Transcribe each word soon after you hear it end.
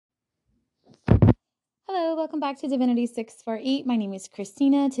Hello, welcome back to Divinity 648. My name is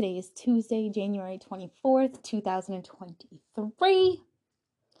Christina. Today is Tuesday, January 24th, 2023.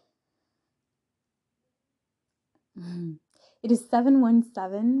 It is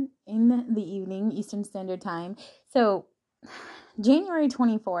 7:17 in the evening, Eastern Standard Time. So, January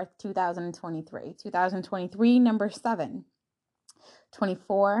 24th, 2023. 2023, number 7.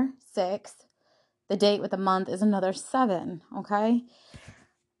 24, 6. The date with the month is another 7, okay?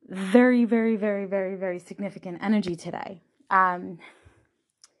 Very, very, very, very, very significant energy today.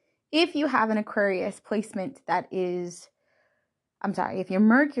 If you have an Aquarius placement if your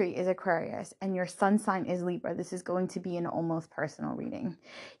Mercury is Aquarius and your sun sign is Libra, this is going to be an almost personal reading.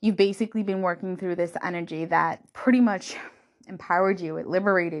 You've basically been working through this energy that pretty much empowered you. It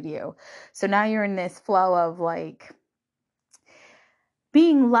liberated you. So now you're in this flow of like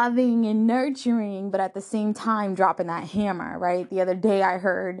being loving and nurturing, but at the same time dropping that hammer, right? The other day I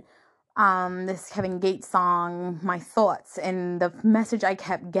heard this Kevin Gates song, My Thoughts, and the message I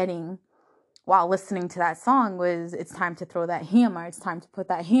kept getting while listening to that song was, it's time to throw that hammer. It's time to put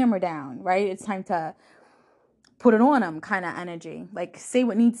that hammer down, right? It's time to put it on them kind of energy. Like, say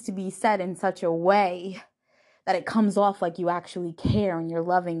what needs to be said in such a way that it comes off like you actually care and you're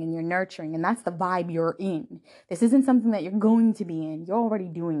loving and you're nurturing. And that's the vibe you're in. This isn't something that you're going to be in. You're already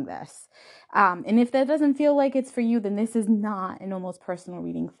doing this. And if that doesn't feel like it's for you, then this is not an almost personal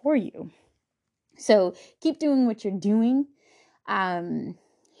reading for you. So keep doing what you're doing.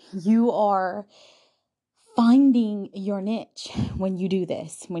 You are finding your niche when you do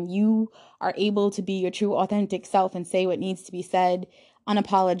this, when you are able to be your true authentic self and say what needs to be said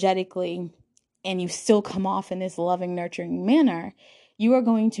unapologetically, and you still come off in this loving, nurturing manner. You are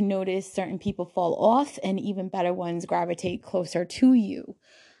going to notice certain people fall off and even better ones gravitate closer to you.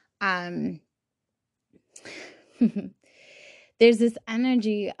 There's this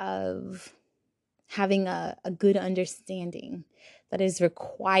energy of having a good understanding that is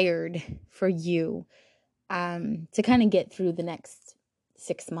required for you to kind of get through the next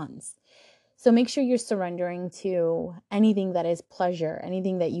 6 months. So make sure you're surrendering to anything that is pleasure,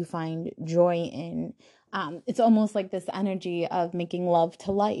 anything that you find joy in. It's almost like this energy of making love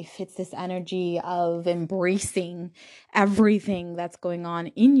to life. It's this energy of embracing everything that's going on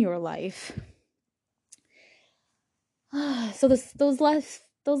in your life. So those life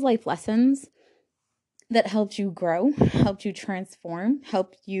lessons that helped you grow, helped you transform,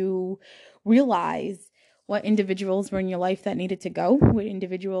 helped you realize what individuals were in your life that needed to go, what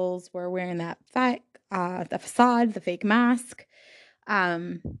individuals were wearing the facade, the fake mask.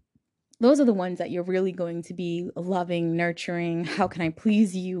 Those are the ones that you're really going to be loving, nurturing, how can I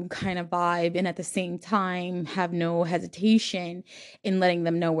please you kind of vibe, and at the same time have no hesitation in letting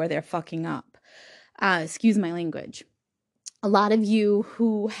them know where they're fucking up. Excuse my language. A lot of you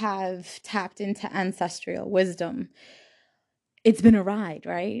who have tapped into ancestral wisdom, it's been a ride,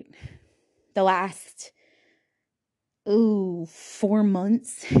 right? The last 4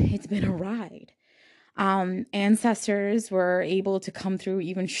 months, it's been a ride. Ancestors were able to come through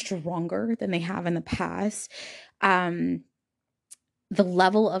even stronger than they have in the past. The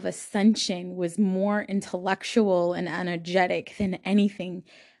level of ascension was more intellectual and energetic than anything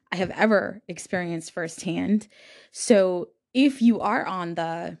I have ever experienced firsthand. So if you are on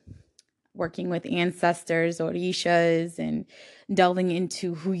the working with ancestors, orishas, and delving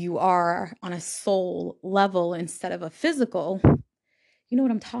into who you are on a soul level instead of a physical, you know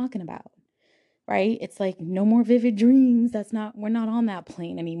what I'm talking about, right? It's like no more vivid dreams. We're not on that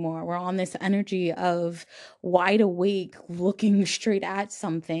plane anymore. We're on this energy of wide awake, looking straight at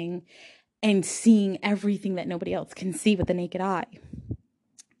something and seeing everything that nobody else can see with the naked eye.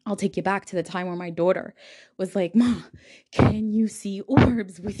 I'll take you back to the time where my daughter was like, "Ma, can you see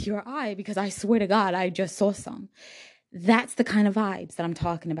orbs with your eye? Because I swear to God, I just saw some." That's the kind of vibes that I'm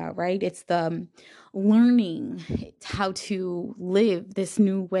talking about, right? It's the learning how to live this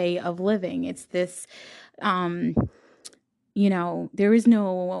new way of living. It's this, there is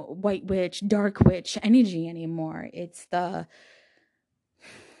no white witch, dark witch energy anymore. It's the,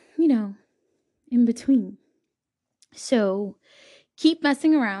 in between. So keep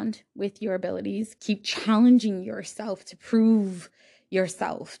messing around with your abilities. Keep challenging yourself to prove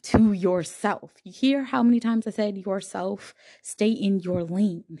yourself to yourself. You hear how many times I said yourself? Stay in your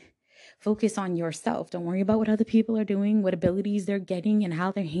lane. Focus on yourself. Don't worry about what other people are doing, what abilities they're getting, and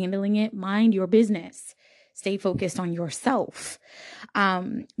how they're handling it. Mind your business. Stay focused on yourself.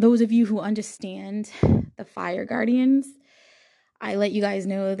 Those of you who understand the fire guardians, I let you guys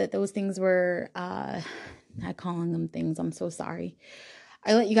know that those things were, not calling them things, I'm so sorry.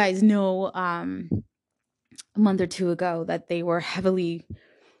 I let you guys know a month or two ago that they were heavily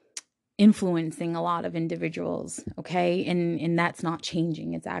influencing a lot of individuals, okay? And that's not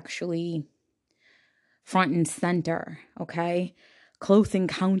changing. It's actually front and center, okay? Close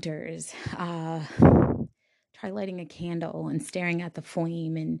encounters. Try lighting a candle and staring at the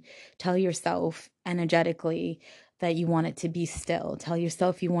flame and tell yourself energetically that you want it to be still. Tell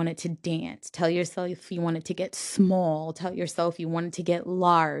yourself you want it to dance. Tell yourself you want it to get small. Tell yourself you want it to get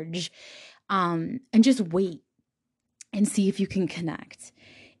large. And just wait and see if you can connect.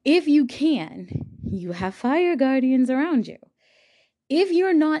 If you can, you have fire guardians around you. If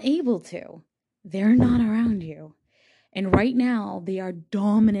you're not able to, they're not around you. And right now, they are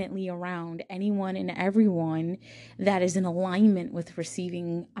dominantly around anyone and everyone that is in alignment with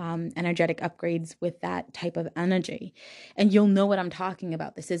receiving energetic upgrades with that type of energy. And you'll know what I'm talking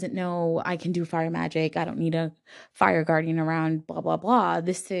about. This isn't no, I can do fire magic. I don't need a fire guardian around, blah, blah, blah.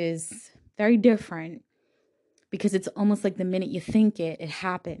 This is very different because it's almost like the minute you think it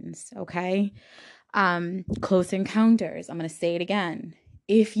happens, okay? Close encounters. I'm going to say it again.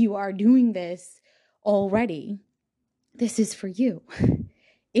 If you are doing this already, this is for you.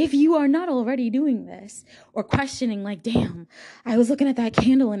 If you are not already doing this or questioning like, damn, I was looking at that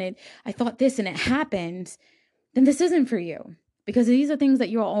candle and I thought this and it happened, then this isn't for you. Because these are things that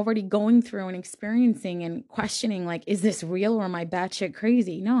you're already going through and experiencing and questioning like, is this real or am I batshit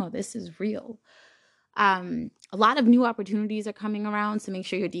crazy? No, this is real. A lot of new opportunities are coming around, so make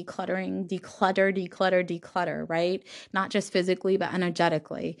sure you're declutter, right? Not just physically, but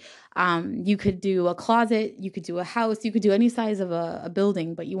energetically. You could do a closet, you could do a house, you could do any size of a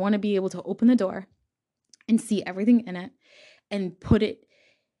building, but you want to be able to open the door and see everything in it and put it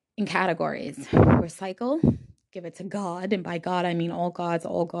in categories. Recycle, give it to God, and by God, I mean all gods,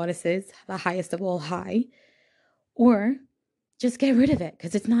 all goddesses, the highest of all high, or just get rid of it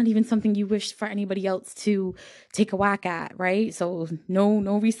because it's not even something you wish for anybody else to take a whack at, right? So no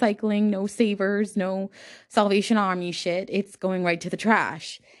recycling, no savers, no Salvation Army shit. It's going right to the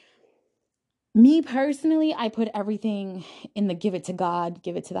trash. Me personally, I put everything in the give it to God,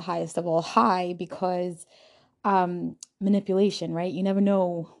 give it to the highest of all high because manipulation, right? You never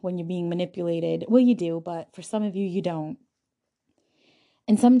know when you're being manipulated. Well, you do, but for some of you, you don't.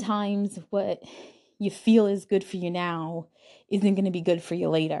 And sometimes what you feel is good for you now isn't going to be good for you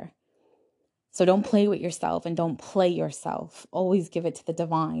later. So don't play with yourself and don't play yourself. Always give it to the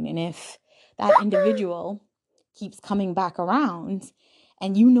divine. And if that individual keeps coming back around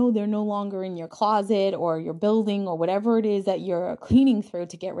and you know they're no longer in your closet or your building or whatever it is that you're cleaning through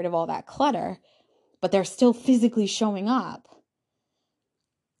to get rid of all that clutter, but they're still physically showing up,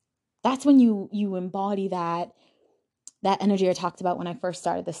 that's when you embody that energy I talked about when I first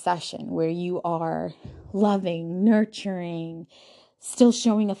started the session, where you are loving, nurturing, still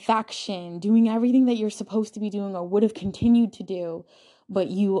showing affection, doing everything that you're supposed to be doing or would have continued to do, but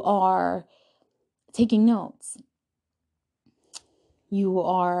you are taking notes. You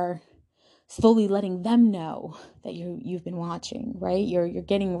are slowly letting them know that you've been watching, right? You're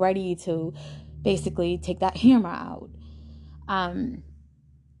getting ready to basically take that hammer out.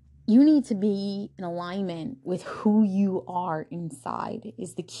 You need to be in alignment with who you are inside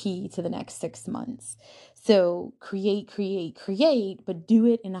is the key to the next 6 months. So create, but do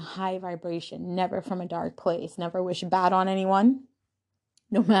it in a high vibration, never from a dark place. Never wish bad on anyone,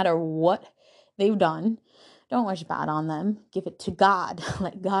 no matter what they've done. Don't wish bad on them. Give it to God.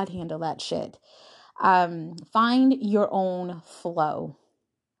 Let God handle that shit. Find your own flow.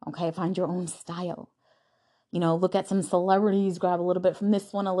 Okay, find your own style. Look at some celebrities, grab a little bit from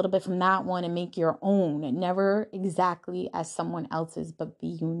this one, a little bit from that one, and make your own. Never exactly as someone else's, but be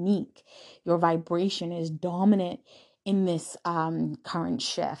unique. Your vibration is dominant in this current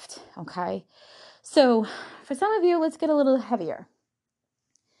shift, okay? So for some of you, let's get a little heavier.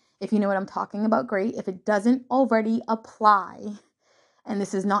 If you know what I'm talking about, great. If it doesn't already apply, and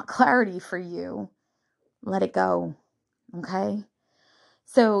this is not clarity for you, let it go, okay?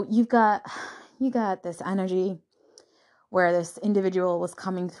 So you got this energy where this individual was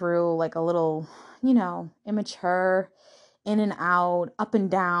coming through like a little, immature, in and out, up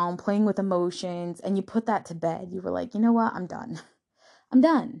and down, playing with emotions, and you put that to bed. You were like, you know what? I'm done.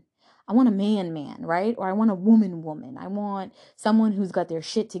 I want a man, right? Or I want a woman. I want someone who's got their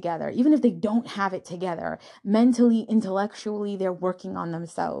shit together. Even if they don't have it together, mentally, intellectually, they're working on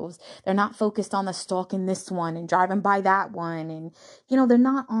themselves. They're not focused on the stalking this one and driving by that one. And, they're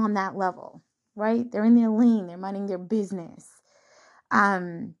not on that level, right? They're in their lane. They're minding their business.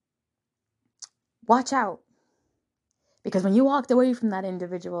 Watch out. Because when you walked away from that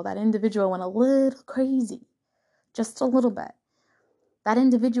individual went a little crazy. Just a little bit. That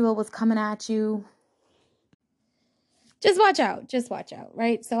individual was coming at you just watch out,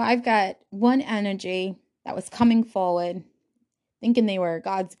 right? So I've got one energy that was coming forward, thinking they were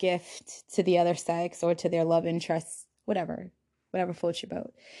God's gift to the other sex or to their love interests, whatever floats your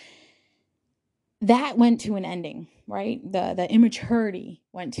boat. That went to an ending, right? The immaturity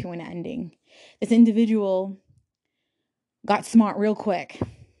went to an ending. This individual got smart real quick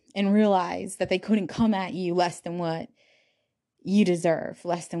and realized that they couldn't come at you less than what you deserve,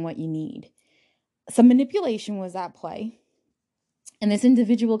 less than what you need. Some manipulation was at play, and this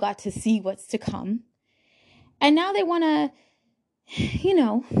individual got to see what's to come. And now they want to,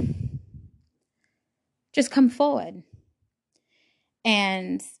 just come forward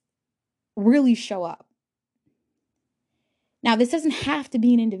and really show up. Now, this doesn't have to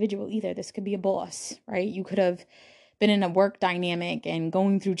be an individual either. This could be a boss, right? You could have been in a work dynamic and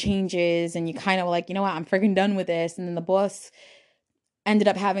going through changes, and you kind of like, you know what, I'm freaking done with this. And then the boss ended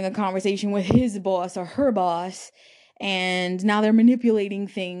up having a conversation with his boss or her boss, and now they're manipulating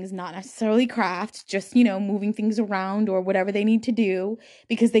things, not necessarily craft, just, moving things around or whatever they need to do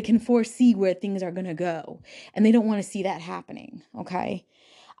because they can foresee where things are going to go. And they don't want to see that happening, okay?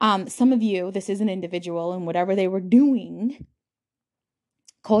 Some of you, this is an individual, and whatever they were doing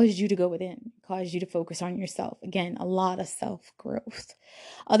caused you to go within, caused you to focus on yourself. Again, a lot of self-growth.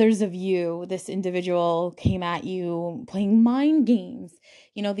 Others of you, this individual came at you playing mind games.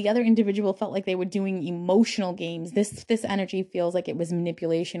 The other individual felt like they were doing emotional games. This energy feels like it was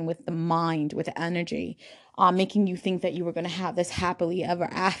manipulation with the mind, with energy, making you think that you were going to have this happily ever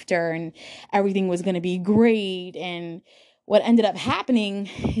after and everything was going to be great. And what ended up happening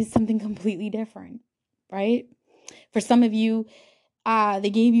is something completely different, right? For some of you, they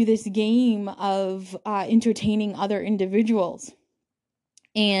gave you this game of entertaining other individuals.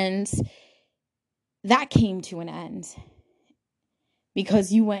 And that came to an end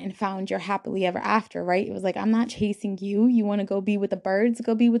because you went and found your happily ever after, right? It was like, I'm not chasing you. You want to go be with the birds?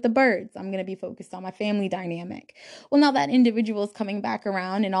 Go be with the birds. I'm going to be focused on my family dynamic. Well, now that individual is coming back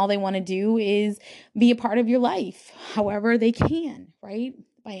around and all they want to do is be a part of your life, however they can, right?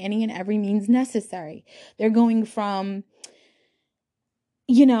 By any and every means necessary. They're going from,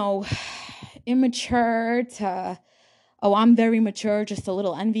 immature to, oh, I'm very mature, just a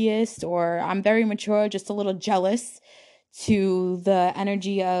little envious, or I'm very mature, just a little jealous, to the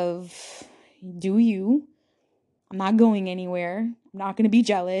energy of, do you? I'm not going anywhere. I'm not going to be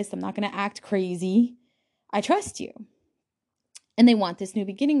jealous. I'm not going to act crazy. I trust you. And they want this new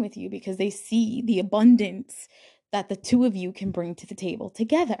beginning with you because they see the abundance that the two of you can bring to the table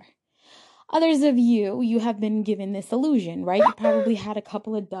together. Others of you have been given this illusion, right? You probably had a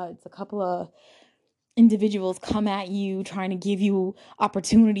couple of duds, a couple of individuals come at you trying to give you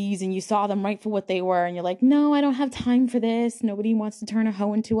opportunities, and you saw them right for what they were, and you're like, no, I don't have time for this. Nobody wants to turn a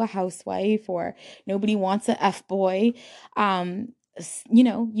hoe into a housewife, or nobody wants a F-boy.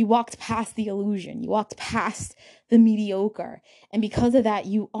 You walked past the illusion. You walked past the mediocre. And because of that,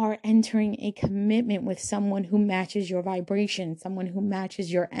 you are entering a commitment with someone who matches your vibration, someone who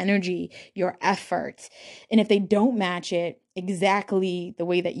matches your energy, your effort. And if they don't match it exactly the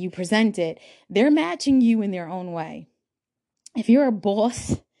way that you present it, they're matching you in their own way. If you're a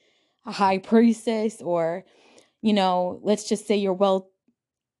boss, a high priestess, or, let's just say you're well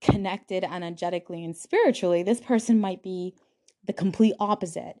connected energetically and spiritually, this person might be the complete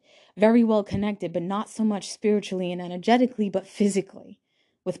opposite. Very well connected, but not so much spiritually and energetically, but physically,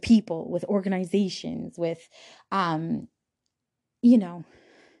 with people, with organizations, with,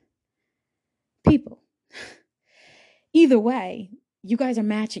 people. Either way, you guys are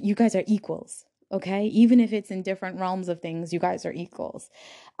matching. You guys are equals, okay? Even if it's in different realms of things, you guys are equals.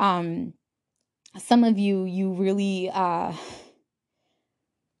 Some of you really,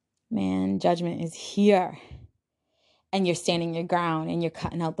 judgment is here. And you're standing your ground and you're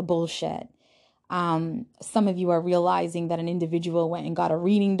cutting out the bullshit. Some of you are realizing that an individual went and got a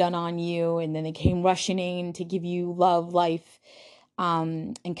reading done on you, and then they came rushing in to give you love, life,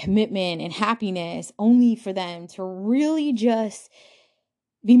 and commitment and happiness, only for them to really just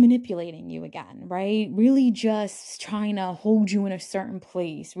be manipulating you again, right? Really just trying to hold you in a certain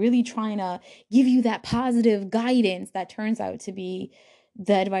place, really trying to give you that positive guidance that turns out to be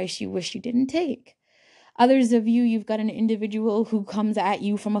the advice you wish you didn't take. Others of you, you've got an individual who comes at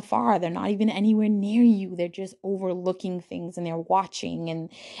you from afar. They're not even anywhere near you. They're just overlooking things, and they're watching, and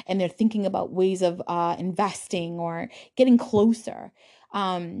they're thinking about ways of investing or getting closer.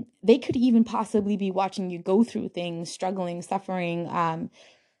 They could even possibly be watching you go through things, struggling, suffering.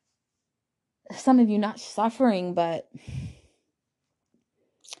 Some of you not suffering, but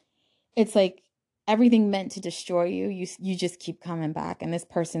it's like everything meant to destroy you. You just keep coming back, and this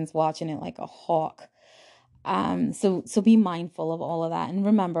person's watching it like a hawk. So be mindful of all of that. And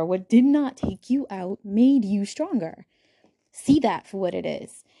remember, what did not take you out made you stronger. See that for what it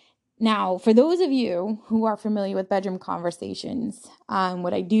is. Now, for those of you who are familiar with bedroom conversations,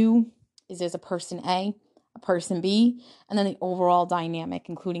 what I do is there's a person A, a person B, and then the overall dynamic,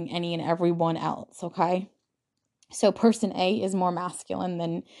 including any and everyone else, okay? So person A is more masculine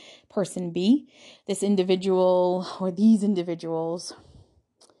than person B. This individual or these individuals,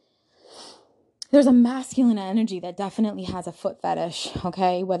 there's a masculine energy that definitely has a foot fetish,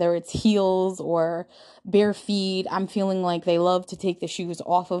 okay? Whether it's heels or bare feet, I'm feeling like they love to take the shoes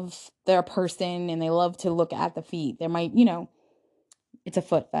off of their person and they love to look at the feet. There might, it's a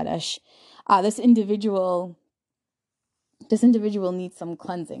foot fetish. This individual needs some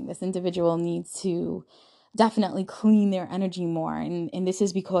cleansing. This individual needs to definitely clean their energy more. And this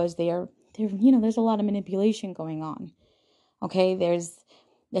is because they're there's a lot of manipulation going on. Okay, there's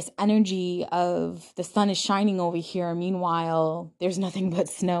this energy of the sun is shining over here. Meanwhile, there's nothing but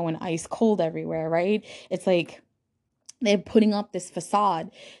snow and ice cold everywhere, right? It's like they're putting up this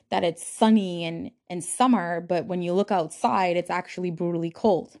facade that it's sunny and summer, but when you look outside, it's actually brutally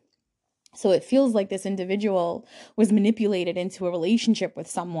cold. So it feels like this individual was manipulated into a relationship with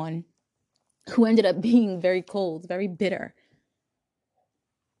someone who ended up being very cold, very bitter.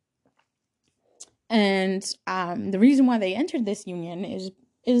 And the reason why they entered this union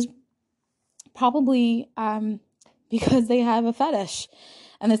is probably because they have a fetish,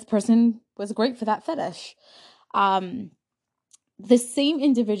 and this person was great for that fetish. The same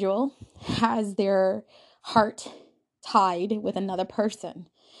individual has their heart tied with another person,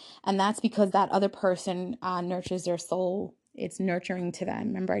 and that's because that other person nurtures their soul. It's nurturing to them.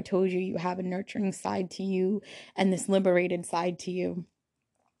 Remember, I told you have a nurturing side to you and this liberated side to you.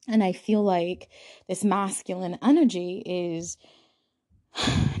 And I feel like this masculine energy is,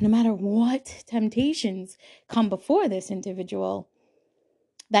 no matter what temptations come before this individual,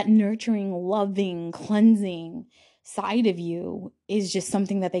 that nurturing, loving, cleansing side of you is just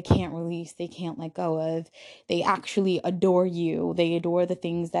something that they can't release. They can't let go of. They actually adore you. They adore the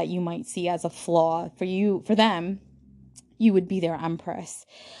things that you might see as a flaw. For them, you would be their empress.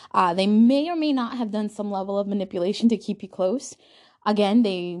 They may or may not have done some level of manipulation to keep you close. Again,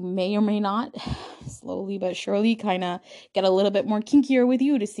 they may or may not, slowly but surely, kind of get a little bit more kinkier with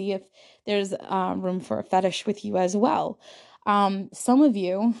you to see if there's room for a fetish with you as well. Some of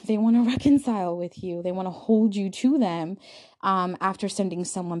you, they want to reconcile with you. They want to hold you to them after sending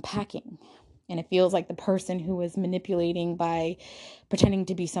someone packing. And it feels like the person who was manipulating by pretending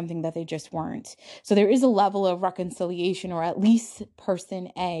to be something that they just weren't. So there is a level of reconciliation, or at least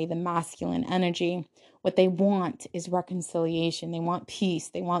person A, the masculine energy, what they want is reconciliation. They want peace.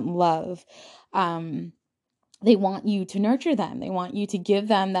 They want love. They want you to nurture them. They want you to give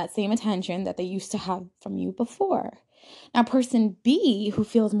them that same attention that they used to have from you before. Now, person B, who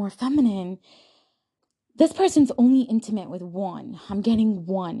feels more feminine, this person's only intimate with one. I'm getting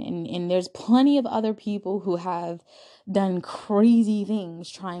one. And there's plenty of other people who have done crazy things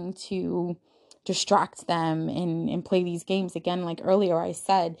trying to distract them and play these games. Again, like earlier I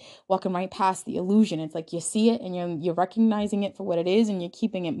said, walking right past the illusion. It's like you see it and you're recognizing it for what it is and you're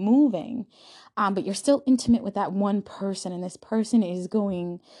keeping it moving. But you're still intimate with that one person, and this person is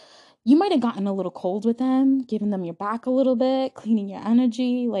going... You might have gotten a little cold with them, giving them your back a little bit, cleaning your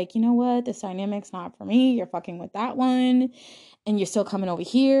energy. Like, you know what? This dynamic's not for me. You're fucking with that one. And you're still coming over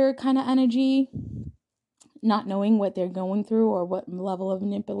here kind of energy. Not knowing what they're going through or what level of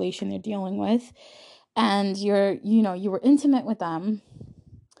manipulation they're dealing with. And you were intimate with them.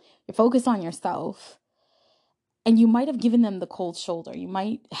 You're focused on yourself. And you might have given them the cold shoulder. You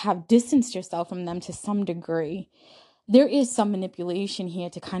might have distanced yourself from them to some degree. There is some manipulation here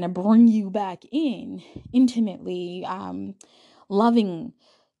to kind of bring you back in intimately, loving,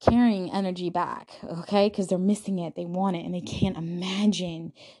 caring energy back, okay? Because they're missing it, they want it, and they can't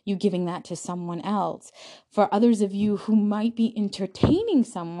imagine you giving that to someone else. For others of you who might be entertaining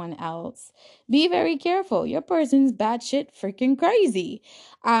someone else, be very careful. Your person's batshit freaking crazy.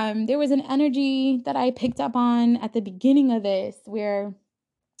 There was an energy that I picked up on at the beginning of this where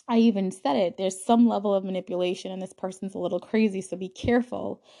I even said it. There's some level of manipulation and this person's a little crazy, so be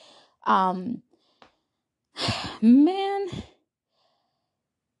careful. Man,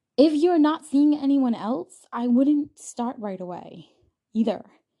 if you're not seeing anyone else, I wouldn't start right away either.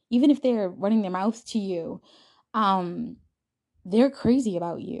 Even if they're running their mouths to you, they're crazy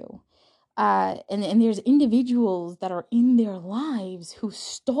about you. And there's individuals that are in their lives who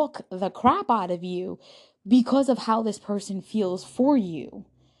stalk the crap out of you because of how this person feels for you.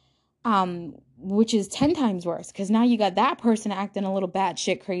 which is 10 times worse, because now you got that person acting a little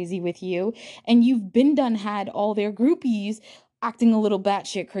batshit crazy with you, and you've been done had all their groupies acting a little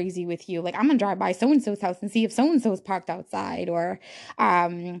batshit crazy with you. Like, I'm gonna drive by so-and-so's house and see if so-and-so's parked outside, or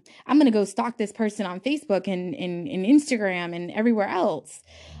I'm gonna go stalk this person on Facebook and Instagram and everywhere else.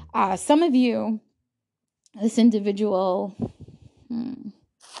 Some of you, this individual,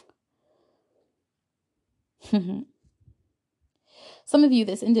 some of you,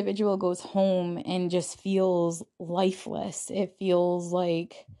 this individual goes home and just feels lifeless. It feels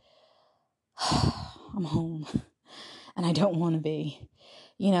like, I'm home and I don't want to be.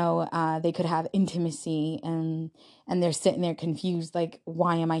 They could have intimacy and they're sitting there confused, like,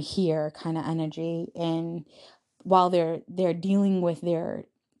 why am I here kind of energy. And while they're dealing with their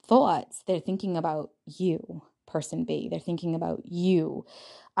thoughts, they're thinking about you, person B. They're thinking about you.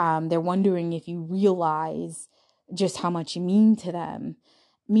 They're wondering if you realize just how much you mean to them.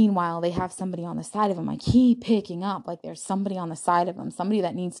 Meanwhile, they have somebody on the side of them. I keep picking up, like, there's somebody on the side of them, somebody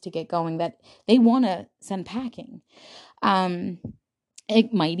that needs to get going, that they want to send packing.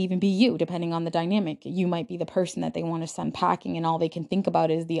 It might even be you, depending on the dynamic. You might be the person that they want to send packing, and all they can think about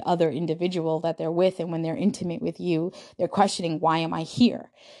is the other individual that they're with. And when they're intimate with you, they're questioning, why am I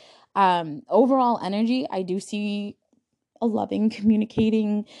here? Overall energy, I do see a loving,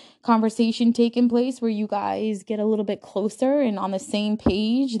 communicating conversation taking place where you guys get a little bit closer and on the same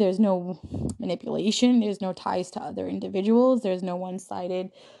page. There's no manipulation. There's no ties to other individuals. There's no one-sided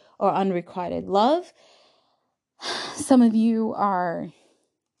or unrequited love. Some of you are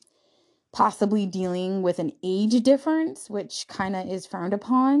possibly dealing with an age difference, which kind of is frowned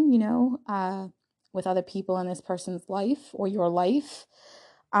upon, with other people in this person's life or your life.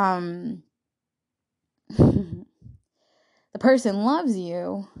 The person loves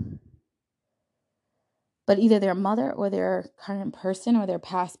you, but either their mother or their current person or their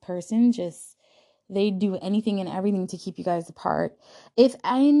past person, they do anything and everything to keep you guys apart. If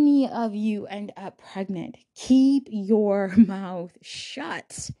any of you end up pregnant, keep your mouth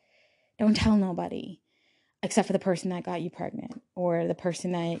shut. Don't tell nobody, except for the person that got you pregnant or the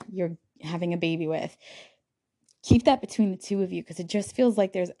person that you're having a baby with. Keep that between the two of you, because it just feels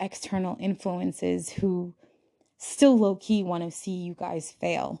like there's external influences who still low-key want to see you guys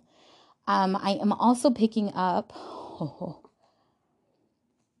fail. I am also picking up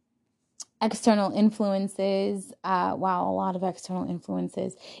external influences. Wow, a lot of external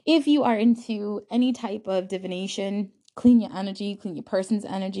influences. If you are into any type of divination, clean your energy, clean your person's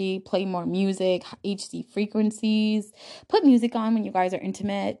energy, play more music, HD frequencies, put music on when you guys are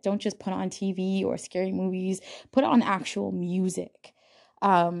intimate. Don't just put on TV or scary movies. Put on actual music.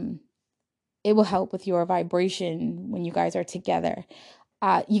 It will help with your vibration when you guys are together.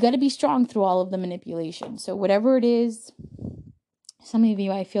 You got to be strong through all of the manipulation. So whatever it is, some of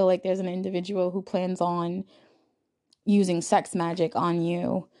you, I feel like there's an individual who plans on using sex magic on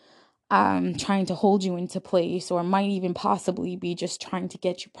you, trying to hold you into place, or might even possibly be just trying to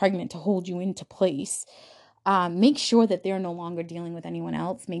get you pregnant to hold you into place. Make sure that they're no longer dealing with anyone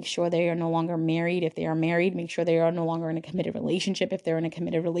else. Make sure they are no longer married. If they are married, make sure they are no longer in a committed relationship. If they're in a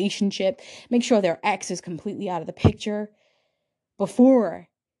committed relationship, make sure their ex is completely out of the picture before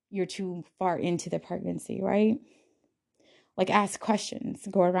you're too far into the pregnancy, right? Like, ask questions,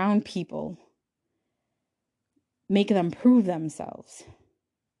 go around people, make them prove themselves.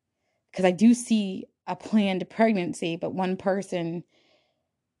 Because I do see a planned pregnancy, but one person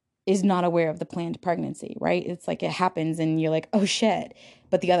is not aware of the planned pregnancy, right? It's like it happens and you're like, oh shit.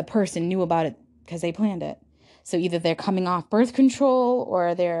 But the other person knew about it because they planned it. So either they're coming off birth control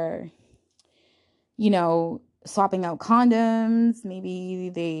or they're, swapping out condoms.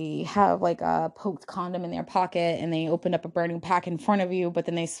 Maybe they have like a poked condom in their pocket and they opened up a burning pack in front of you, but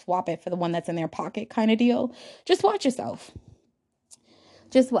then they swap it for the one that's in their pocket kind of deal. Just watch yourself.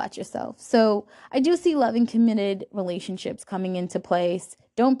 Just watch yourself. So I do see loving, committed relationships coming into place.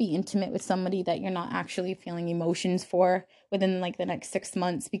 Don't be intimate with somebody that you're not actually feeling emotions for within like the next 6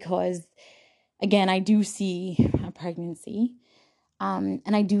 months, because again, I do see a pregnancy.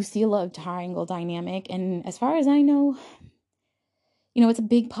 And I do see a love triangle dynamic. And as far as I know, it's a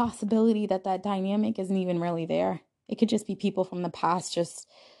big possibility that dynamic isn't even really there. It could just be people from the past just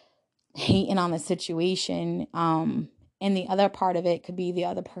hating on the situation. And the other part of it could be the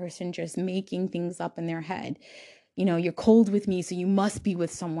other person just making things up in their head. You're cold with me, so you must be with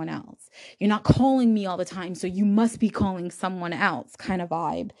someone else. You're not calling me all the time, so you must be calling someone else kind of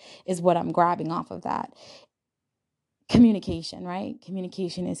vibe is what I'm grabbing off of that. Communication, right?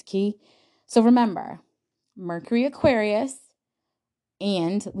 Communication is key. So remember, Mercury, Aquarius,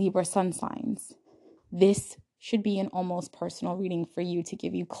 and Libra sun signs. This should be an almost personal reading for you to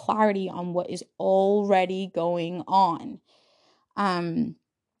give you clarity on what is already going on.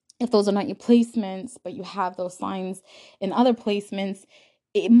 If those are not your placements, but you have those signs in other placements,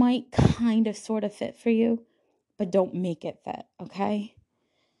 it might kind of sort of fit for you, but don't make it fit, okay?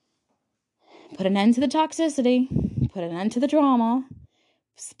 Put an end to the toxicity, put an end to the drama,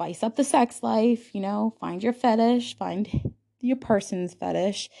 spice up the sex life, find your fetish, find your person's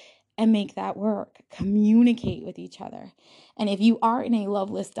fetish, and make that work. Communicate with each other. And if you are in a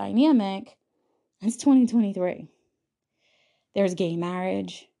loveless dynamic, it's 2023. There's gay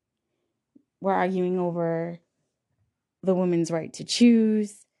marriage. We're arguing over the woman's right to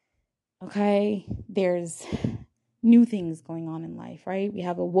choose. Okay? There's new things going on in life, right? We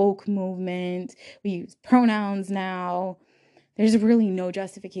have a woke movement. We use pronouns now. There's really no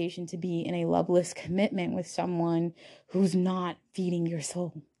justification to be in a loveless commitment with someone who's not feeding your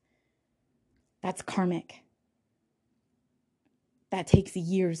soul. That's karmic. That takes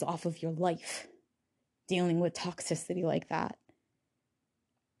years off of your life, dealing with toxicity like that.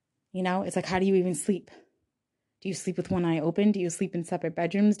 It's like, how do you even sleep? Do you sleep with one eye open? Do you sleep in separate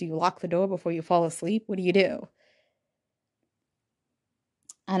bedrooms? Do you lock the door before you fall asleep? What do you do?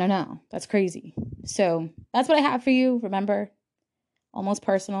 I don't know. That's crazy. So that's what I have for you. Remember, almost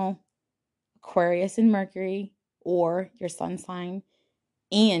personal, Aquarius and Mercury, or your sun sign,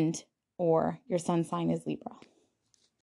 or your sun sign is Libra.